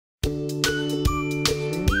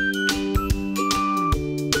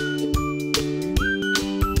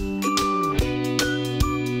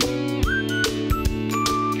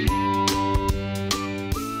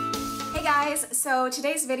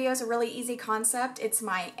today's video is a really easy concept. It's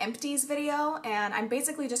my Empties video, and I'm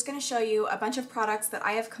basically just going to show you a bunch of products that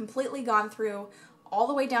I have completely gone through all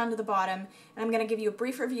the way down to the bottom, and I'm going to give you a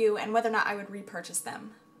brief review and whether or not I would repurchase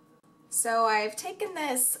them. So I've taken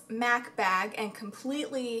this MAC bag and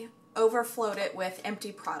completely overflowed it with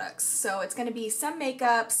empty products. So it's going to be some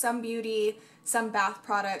makeup, some beauty, some bath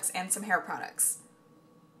products, and some hair products.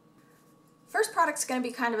 First product's going to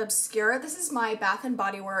be kind of obscure. This is my Bath &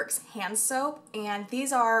 Body Works hand soap, and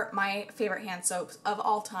these are my favorite hand soaps of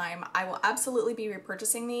all time. I will absolutely be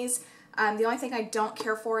repurchasing these. The only thing I don't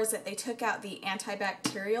care for is that they took out the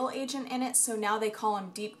antibacterial agent in it, so now they call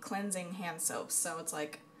them deep cleansing hand soaps. So it's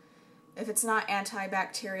like, if it's not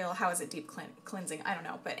antibacterial, how is it deep cleansing? I don't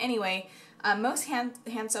know. But anyway, most hand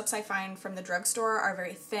soaps I find from the drugstore are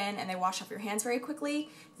very thin and they wash off your hands very quickly.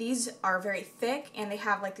 These are very thick and they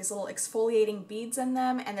have like these little exfoliating beads in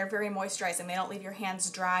them, and they're very moisturizing. They don't leave your hands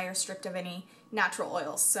dry or stripped of any natural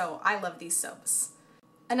oils. So I love these soaps.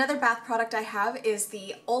 Another bath product I have is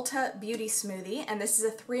the Ulta Beauty Smoothie, and this is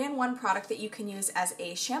a 3-in-1 product that you can use as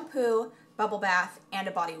a shampoo, bubble bath, and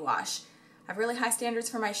a body wash. I have really high standards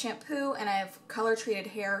for my shampoo, and I have color treated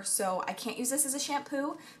hair, so I can't use this as a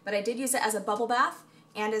shampoo, but I did use it as a bubble bath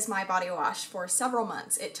and as my body wash for several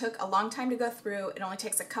months. It took a long time to go through. It only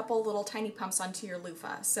takes a couple little tiny pumps onto your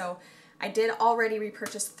loofah. So I did already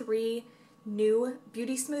repurchase 3 new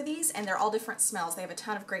beauty smoothies, and they're all different smells. They have a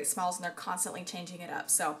ton of great smells and they're constantly changing it up.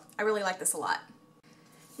 So I really like this a lot.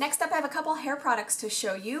 Next up, I have a couple hair products to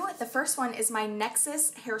show you. The first one is my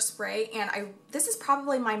Nexus hairspray, and this is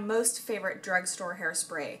probably my most favorite drugstore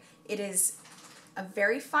hairspray. It is a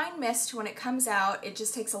very fine mist when it comes out. It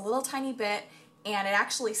just takes a little tiny bit, and it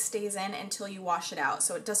actually stays in until you wash it out,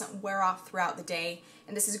 so it doesn't wear off throughout the day.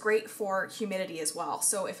 And this is great for humidity as well.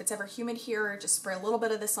 So if it's ever humid here, just spray a little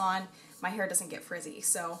bit of this on. My hair doesn't get frizzy.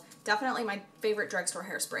 So definitely my favorite drugstore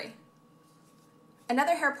hairspray.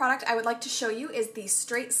 Another hair product I would like to show you is the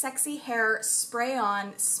Straight Sexy Hair Spray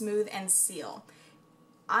On Smooth and Seal.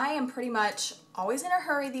 I am pretty much always in a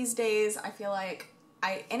hurry these days. I feel like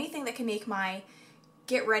anything that can make my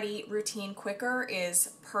get ready routine quicker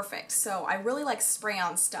is perfect. So I really like spray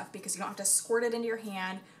on stuff because you don't have to squirt it into your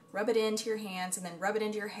hand, rub it into your hands, and then rub it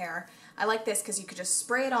into your hair. I like this because you could just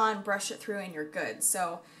spray it on, brush it through, and you're good.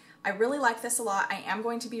 So I really like this a lot. I am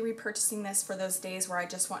going to be repurchasing this for those days where I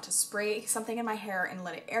just want to spray something in my hair and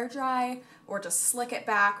let it air dry, or just slick it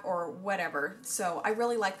back, or whatever. So I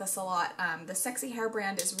really like this a lot. The Sexy Hair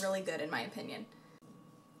brand is really good in my opinion.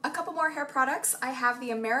 A couple more hair products. I have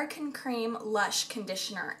the American Cream Lush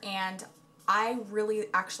Conditioner, and I really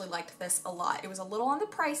actually liked this a lot. It was a little on the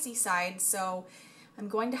pricey side, so I'm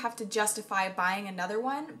going to have to justify buying another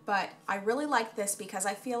one, but I really like this because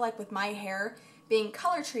I feel like with my hair being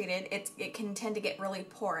color treated, it can tend to get really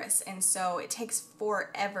porous, and so it takes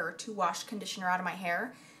forever to wash conditioner out of my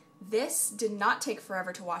hair. This did not take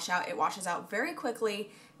forever to wash out. It washes out very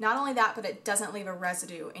quickly. Not only that, but it doesn't leave a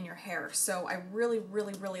residue in your hair. So I really,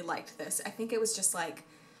 really, really liked this. I think it was just like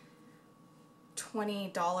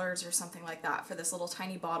 $20 or something like that for this little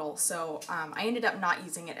tiny bottle. So I ended up not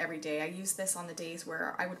using it every day. I used this on the days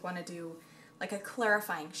where I would want to do like a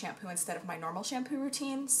clarifying shampoo instead of my normal shampoo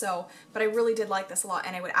routine. So, but I really did like this a lot,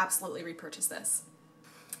 and I would absolutely repurchase this.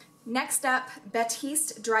 Next up,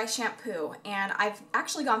 Batiste Dry Shampoo, and I've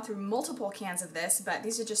actually gone through multiple cans of this, but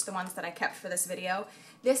these are just the ones that I kept for this video.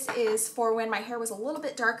 This is for when my hair was a little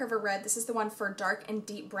bit darker of a red. This is the one for dark and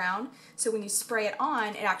deep brown. So when you spray it on,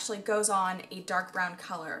 it actually goes on a dark brown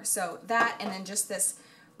color. So that, and then just this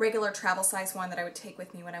regular travel size one that I would take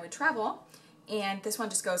with me when I would travel. And this one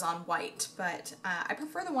just goes on white, but I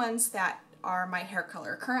prefer the ones that are my hair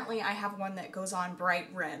color. Currently I have one that goes on bright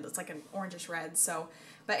red. It's like an orangish red. So,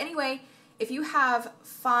 but anyway, if you have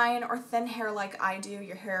fine or thin hair like I do,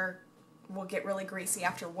 your hair will get really greasy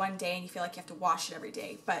after one day and you feel like you have to wash it every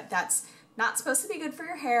day. But that's not supposed to be good for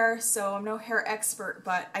your hair, so I'm no hair expert,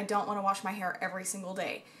 but I don't want to wash my hair every single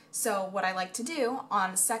day. So what I like to do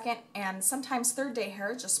on second and sometimes third day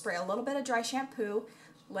hair, just spray a little bit of dry shampoo,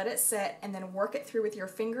 let it sit, and then work it through with your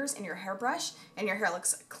fingers and your hairbrush, and your hair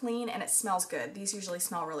looks clean and it smells good. These usually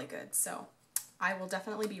smell really good, so I will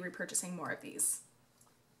definitely be repurchasing more of these.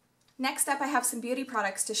 Next up, I have some beauty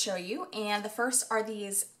products to show you, and the first are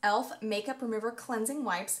these e.l.f. Makeup Remover Cleansing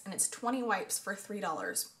Wipes, and it's 20 wipes for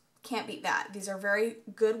 $3. Can't beat that. These are very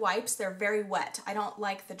good wipes. They're very wet. I don't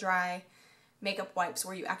like the dry makeup wipes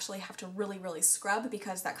where you actually have to really, really scrub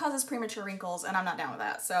because that causes premature wrinkles, and I'm not down with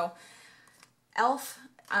that. So e.l.f.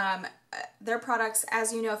 Their products,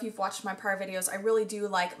 as you know if you've watched my prior videos, I really do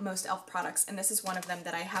like most e.l.f. products, and this is one of them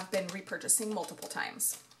that I have been repurchasing multiple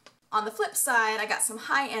times. On the flip side, I got some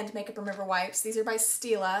high-end makeup remover wipes. These are by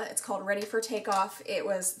Stila. It's called Ready for Takeoff. It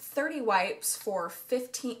was 30 wipes for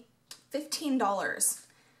 $15.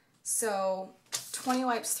 So 20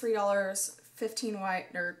 wipes, $3,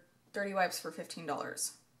 30 wipes for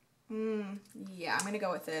 $15. Yeah, I'm gonna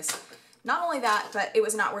go with this. Not only that, but it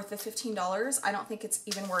was not worth the $15. I don't think it's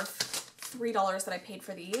even worth $3 that I paid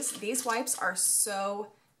for these. These wipes are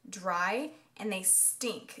so dry and they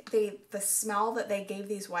stink. The smell that they gave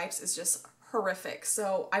these wipes is just horrific.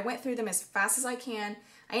 So I went through them as fast as I can.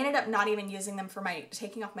 I ended up not even using them for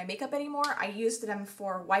taking off my makeup anymore. I used them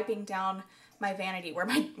for wiping down my vanity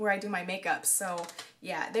where I do my makeup. So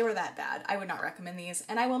yeah, they were that bad. I would not recommend these,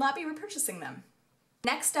 and I will not be repurchasing them.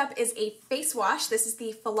 Next up is a face wash. This is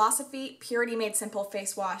the Philosophy Purity Made Simple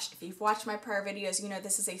face wash. If you've watched my prior videos, you know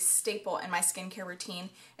this is a staple in my skincare routine.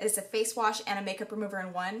 It is a face wash and a makeup remover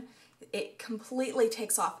in one. It completely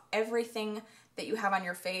takes off everything that you have on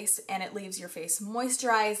your face, and it leaves your face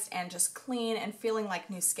moisturized and just clean and feeling like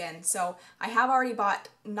new skin. So I have already bought,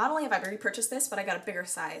 not only have I repurchased this, but I got a bigger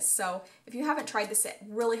size. So if you haven't tried this, it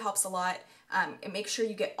really helps a lot. It makes sure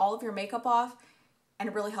you get all of your makeup off, and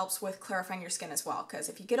it really helps with clarifying your skin as well, because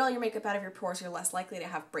if you get all your makeup out of your pores, you're less likely to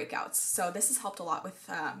have breakouts. So this has helped a lot with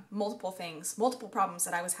multiple problems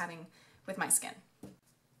that I was having with my skin.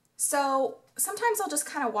 So sometimes I'll just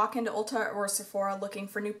kind of walk into Ulta or Sephora looking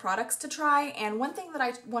for new products to try, and one thing that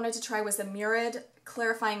I wanted to try was the Murad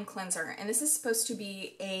Clarifying Cleanser, and this is supposed to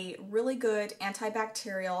be a really good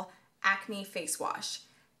antibacterial acne face wash.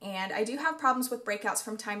 And I do have problems with breakouts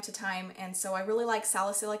from time to time, and so I really like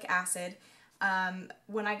salicylic acid.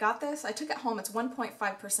 When I got this, I took it home. It's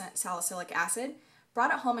 1.5% salicylic acid.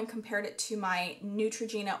 Brought it home and compared it to my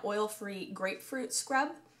Neutrogena oil-free grapefruit scrub,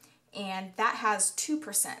 and that has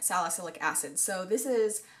 2% salicylic acid. So this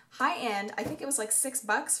is high-end. I think it was like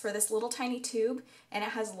 $6 for this little tiny tube, and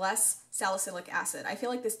it has less salicylic acid. I feel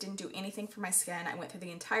like this didn't do anything for my skin. I went through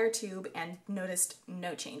the entire tube and noticed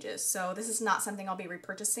no changes. So this is not something I'll be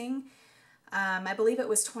repurchasing. I believe it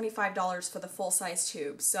was $25 for the full-size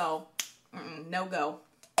tube, so no go.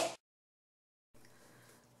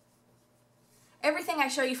 Everything I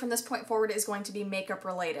show you from this point forward is going to be makeup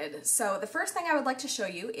related. So the first thing I would like to show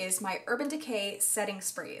you is my Urban Decay setting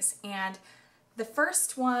sprays. And the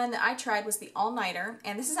first one that I tried was the All Nighter,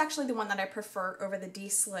 and this is actually the one that I prefer over the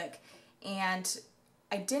D-Slick. And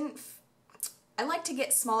I like to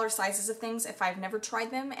get smaller sizes of things if I've never tried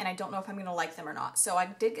them and I don't know if I'm going to like them or not. So I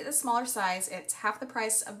did get the smaller size. It's half the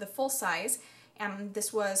price of the full size. And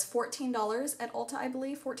this was $14 at Ulta, I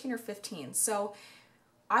believe, 14 or 15. So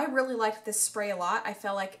I really liked this spray a lot. I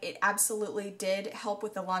felt like it absolutely did help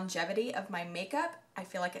with the longevity of my makeup. I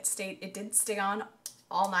feel like it did stay on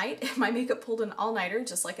all night. My makeup pulled an all-nighter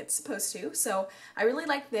just like it's supposed to. So I really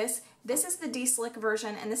like this. This is the D-Slick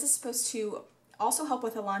version, and this is supposed to also help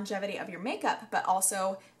with the longevity of your makeup, but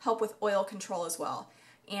also help with oil control as well.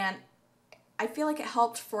 And I feel like it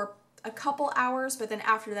helped for a couple hours, but then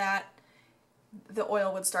after that, the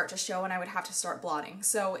oil would start to show and I would have to start blotting.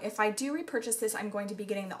 So if I do repurchase this, I'm going to be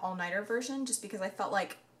getting the all-nighter version just because I felt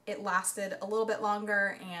like it lasted a little bit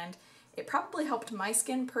longer and it probably helped my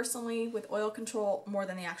skin personally with oil control more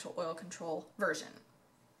than the actual oil control version.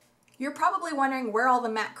 You're probably wondering where all the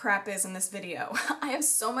MAC crap is in this video. I have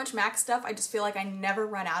so much MAC stuff, I just feel like I never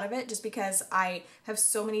run out of it just because I have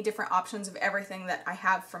so many different options of everything that I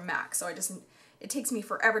have from MAC. So it takes me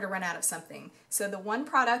forever to run out of something. So the one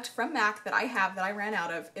product from MAC that I have that I ran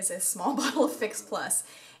out of is a small bottle of Fix Plus.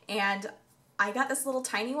 And I got this little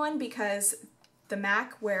tiny one because the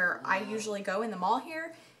MAC where I usually go in the mall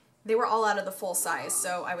here, they were all out of the full size.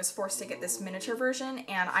 So I was forced to get this miniature version,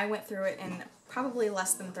 and I went through it in probably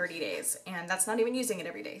less than 30 days. And that's not even using it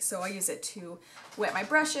every day. So I use it to wet my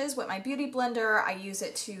brushes, wet my beauty blender. I use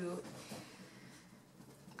it to,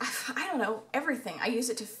 I don't know, everything. I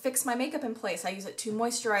use it to fix my makeup in place. I use it to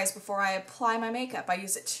moisturize before I apply my makeup. I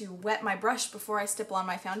use it to wet my brush before I stipple on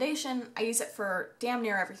my foundation. I use it for damn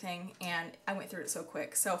near everything, and I went through it so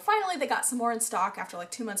quick. So finally they got some more in stock after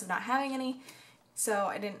like 2 months of not having any, so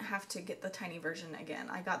I didn't have to get the tiny version again.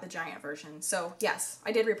 I got the giant version. So yes,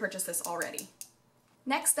 I did repurchase this already.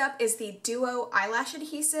 Next up is the Duo Eyelash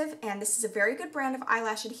Adhesive, and this is a very good brand of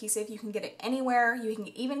eyelash adhesive. You can get it anywhere. You can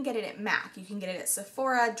even get it at MAC. You can get it at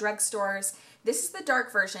Sephora, drugstores. This is the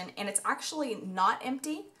dark version, and it's actually not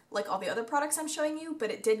empty like all the other products I'm showing you, but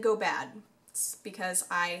it did go bad. It's because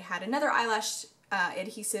I had another eyelash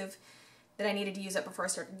adhesive that I needed to use up before I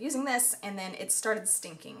started using this, and then it started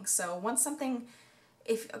stinking. So once something,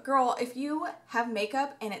 if you have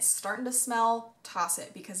makeup and it's starting to smell, toss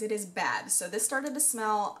it because it is bad. So this started to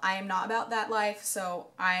smell. I am not about that life, so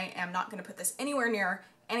I am not going to put this anywhere near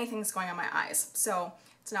anything's going on my eyes. So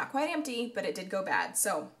it's not quite empty, but it did go bad.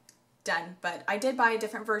 So done. But I did buy a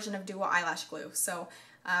different version of Duo eyelash glue. So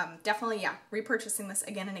definitely, yeah, repurchasing this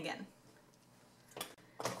again and again.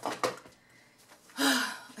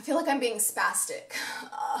 I feel like I'm being spastic.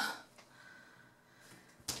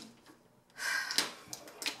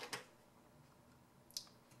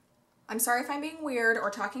 I'm sorry if I'm being weird or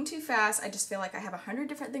talking too fast. I just feel like I have 100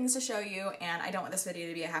 different things to show you and I don't want this video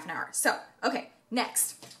to be a half an hour. So, okay,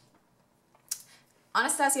 next.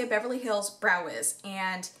 Anastasia Beverly Hills Brow Wiz.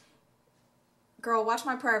 And girl, watch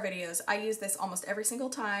my prior videos. I use this almost every single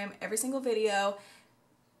time, every single video.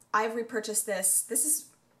 I've repurchased this.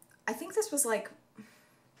 I think this was like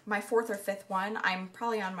my 4th or 5th one. I'm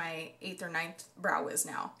probably on my 8th or 9th Brow Wiz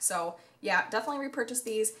now. So yeah, definitely repurchase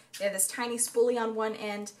these. They have this tiny spoolie on one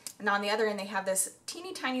end, and on the other end they have this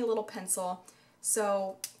teeny tiny little pencil.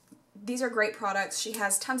 So these are great products. She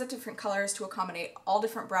has tons of different colors to accommodate all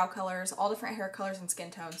different brow colors, all different hair colors and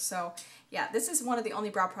skin tones. So yeah, this is one of the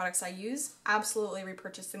only brow products I use. Absolutely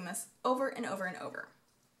repurchasing this over and over and over.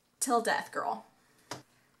 Till death, girl.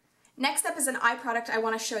 Next up is an eye product I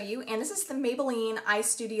want to show you, and this is the Maybelline Eye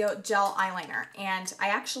Studio Gel Eyeliner. And I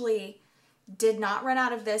actually did not run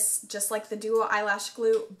out of this, just like the Duo eyelash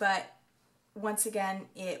glue, but once again,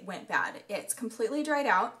 it went bad. It's completely dried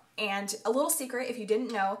out. And a little secret, if you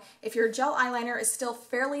didn't know, if your gel eyeliner is still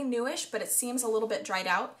fairly newish, but it seems a little bit dried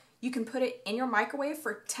out, you can put it in your microwave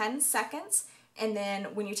for 10 seconds, and then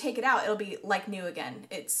when you take it out, it'll be like new again.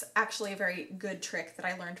 It's actually a very good trick that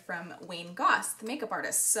I learned from Wayne Goss, the makeup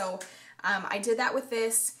artist. So I did that with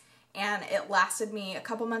this, and it lasted me a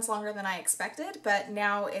couple months longer than I expected, but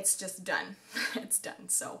now it's just done. It's done,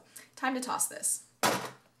 so time to toss this.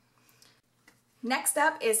 Next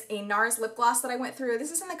up is a NARS lip gloss that I went through.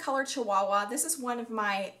 This is in the color Chihuahua. This is one of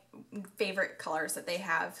my favorite colors that they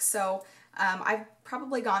have. So I've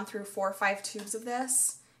probably gone through 4 or 5 tubes of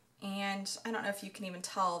this, and I don't know if you can even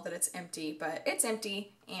tell that it's empty, but it's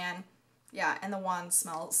empty, and yeah, and the wand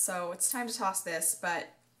smells. So it's time to toss this,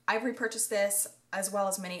 but I've repurchased this as well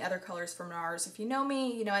as many other colors from NARS. If you know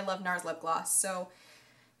me, you know I love NARS lip gloss. So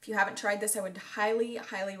if you haven't tried this, I would highly,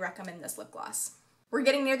 highly recommend this lip gloss. We're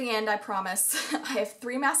getting near the end, I promise. I have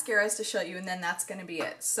 3 mascaras to show you, and then that's gonna be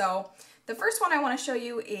it. So the first one I wanna show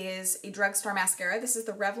you is a drugstore mascara. This is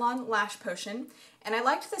the Revlon Lash Potion. And I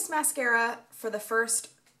liked this mascara for the first,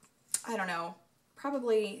 I don't know,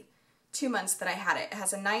 probably 2 months that I had it. It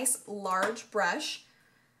has a nice large brush,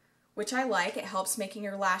 which I like. It helps making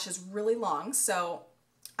your lashes really long. So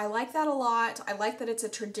I like that a lot. I like that it's a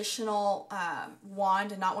traditional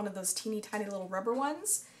wand and not one of those teeny tiny little rubber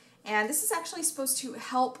ones. And this is actually supposed to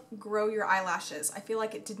help grow your eyelashes. I feel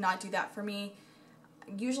like it did not do that for me.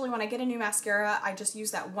 Usually when I get a new mascara, I just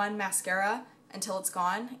use that one mascara until it's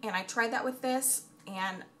gone. And I tried that with this,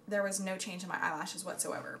 and there was no change in my eyelashes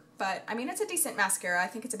whatsoever. But I mean, it's a decent mascara. I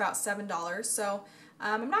think it's about $7. So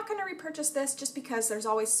I'm not going to repurchase this just because there's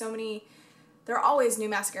always there are always new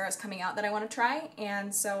mascaras coming out that I want to try.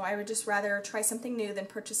 And so I would just rather try something new than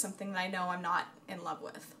purchase something that I know I'm not in love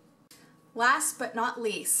with. Last but not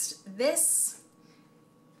least, this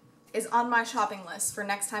is on my shopping list for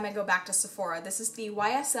next time I go back to Sephora. This is the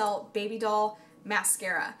YSL Babydoll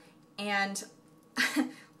mascara, and let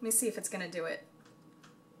me see if it's gonna do it.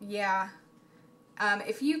 Yeah,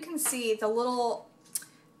 if you can see the little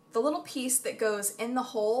piece that goes in the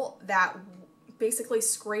hole that basically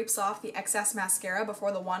scrapes off the excess mascara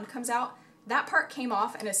before the wand comes out, that part came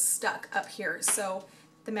off and is stuck up here. So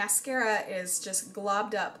the mascara is just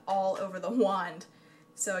globbed up all over the wand.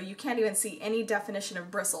 So you can't even see any definition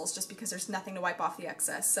of bristles just because there's nothing to wipe off the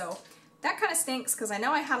excess. So that kind of stinks because I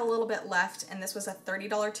know I had a little bit left, and this was a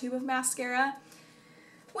 $30 tube of mascara,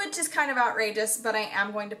 which is kind of outrageous, but I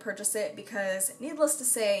am going to purchase it because, needless to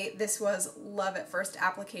say, this was love at first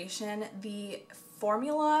application. The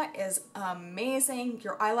formula is amazing.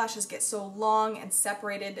 Your eyelashes get so long and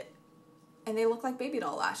separated, and they look like baby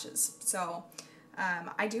doll lashes. So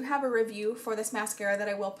I do have a review for this mascara that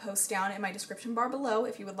I will post down in my description bar below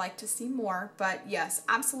if you would like to see more. But yes,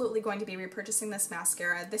 absolutely going to be repurchasing this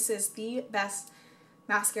mascara. This is the best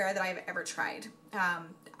mascara that I've ever tried.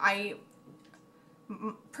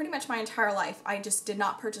 Pretty much my entire life, I just did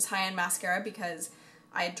not purchase high-end mascara because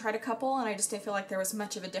I had tried a couple and I just didn't feel like there was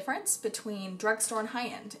much of a difference between drugstore and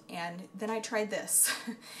high-end. And then I tried this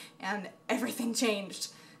and everything changed.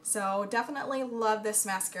 So definitely love this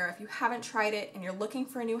mascara. If you haven't tried it and you're looking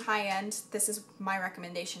for a new high-end, this is my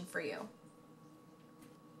recommendation for you.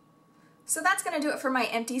 So that's going to do it for my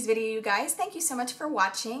Empties video, you guys. Thank you so much for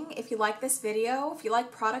watching. If you like this video, if you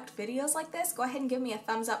like product videos like this, go ahead and give me a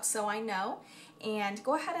thumbs up so I know. and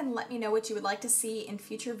go ahead and let me know what you would like to see in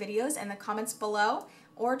future videos in the comments below,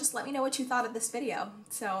 or just let me know what you thought of this video.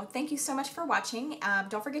 So thank you so much for watching.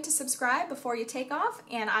 Don't forget to subscribe before you take off,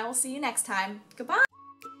 and I will see you next time. Goodbye!